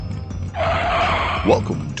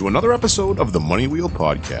Welcome to another episode of the Money Wheel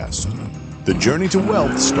Podcast. The journey to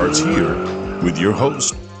wealth starts here with your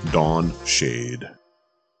host, Don Shade.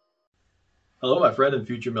 Hello, my friend and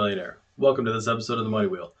future millionaire. Welcome to this episode of the Money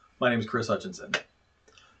Wheel. My name is Chris Hutchinson.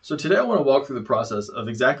 So today I want to walk through the process of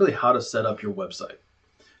exactly how to set up your website.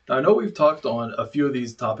 Now I know we've talked on a few of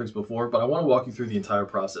these topics before, but I want to walk you through the entire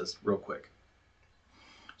process real quick.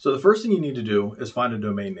 So the first thing you need to do is find a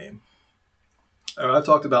domain name. I've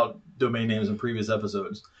talked about domain names in previous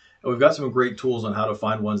episodes, and we've got some great tools on how to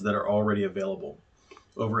find ones that are already available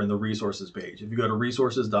over in the resources page. If you go to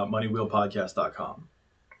resources.moneywheelpodcast.com.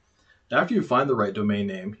 After you find the right domain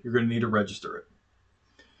name, you're going to need to register it.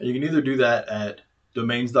 And you can either do that at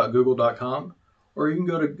domains.google.com or you can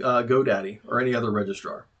go to GoDaddy or any other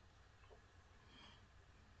registrar.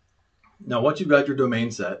 Now, once you've got your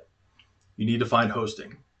domain set, you need to find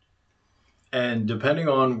hosting. And depending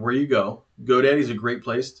on where you go, GoDaddy is a great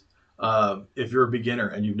place if you're a beginner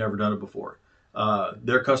and you've never done it before.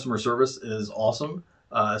 Their customer service is awesome,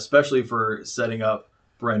 especially for setting up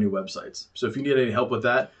brand new websites. So if you need any help with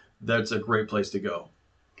that, that's a great place to go.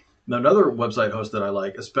 Now, another website host that I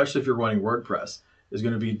like, especially if you're running WordPress, is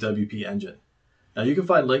going to be WP Engine. Now, you can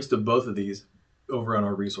find links to both of these over on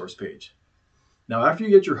our resource page. Now, after you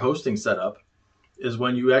get your hosting set up is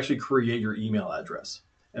when you actually create your email address.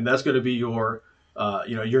 And that's going to be your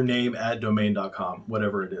name at domain.com,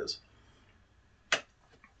 whatever it is.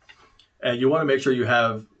 And you want to make sure you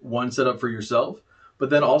have one set up for yourself, but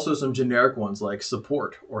then also some generic ones like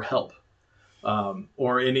support or help, or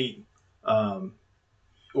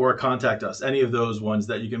contact us, any of those ones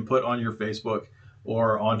that you can put on your Facebook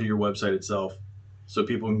or onto your website itself so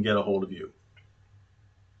people can get a hold of you.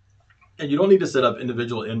 And you don't need to set up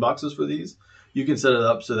individual inboxes for these. You can set it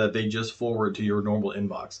up so that they just forward to your normal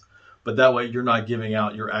inbox. But that way you're not giving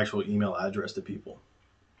out your actual email address to people.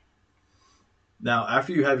 Now,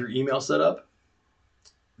 after you have your email set up,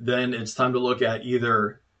 then it's time to look at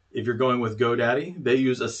either, if you're going with GoDaddy, they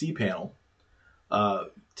use a cPanel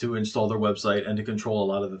to install their website and to control a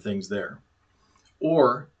lot of the things there.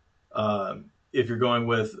 Or if you're going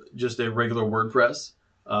with just a regular WordPress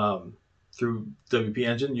through WP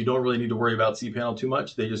Engine, you don't really need to worry about cPanel too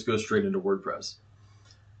much. They just go straight into WordPress.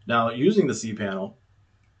 Now, using the cPanel,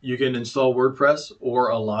 you can install WordPress or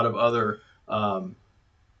a lot of other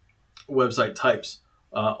website types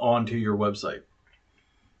onto your website.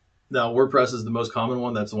 Now, WordPress is the most common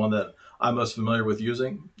one. That's the one that I'm most familiar with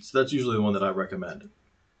using. So that's usually the one that I recommend.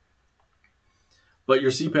 But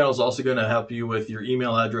your cPanel is also going to help you with your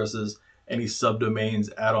email addresses, any subdomains,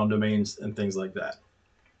 add-on domains, and things like that.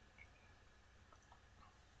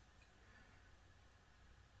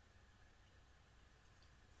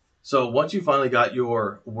 So once you finally got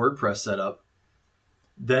your WordPress set up,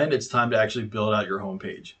 then it's time to actually build out your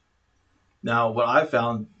homepage. Now, what I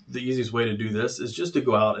found the easiest way to do this is just to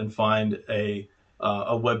go out and find a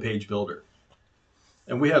web page builder.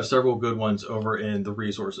 And we have several good ones over in the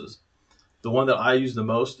resources. The one that I use the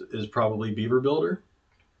most is probably Beaver Builder.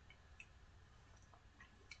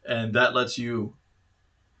 And that lets you,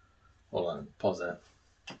 hold on, pause that.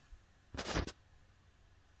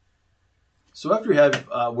 So after you have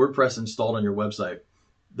WordPress installed on your website,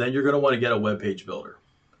 then you're going to want to get a web page builder.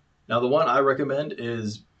 Now, the one I recommend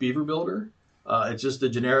is Beaver Builder. It's just a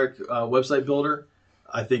generic website builder.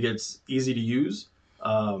 I think it's easy to use,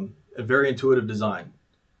 a very intuitive design.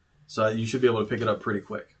 So you should be able to pick it up pretty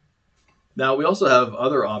quick. Now, we also have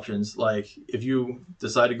other options, like if you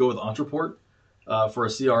decide to go with Ontraport for a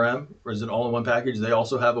CRM or as an all-in-one package, they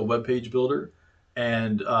also have a web page builder,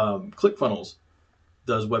 and ClickFunnels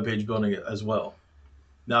does web page building as well.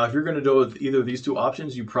 Now, if you're going to go with either of these two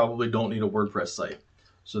options, you probably don't need a WordPress site.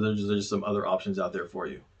 So there's some other options out there for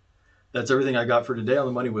you. That's everything I got for today on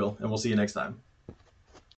the Money Wheel, and we'll see you next time.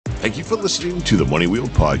 Thank you for listening to the Money Wheel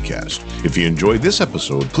Podcast. If you enjoyed this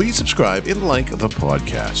episode, please subscribe and like the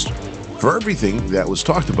podcast. For everything that was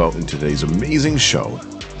talked about in today's amazing show,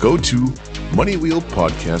 go to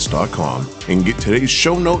moneywheelpodcast.com and get today's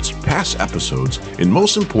show notes, past episodes, and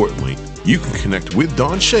most importantly, you can connect with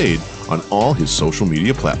Don Shade on all his social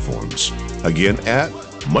media platforms. Again, at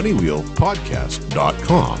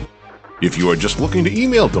moneywheelpodcast.com. If you are just looking to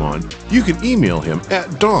email Don, you can email him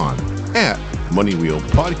at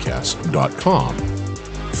don@moneywheelpodcast.com.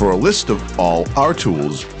 For a list of all our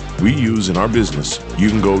tools we use in our business, you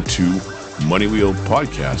can go to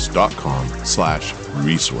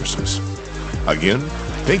moneywheelpodcast.com/resources. Again,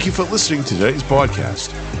 thank you for listening to today's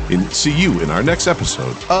podcast, and see you in our next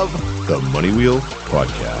episode of the Money Wheel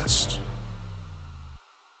Podcast.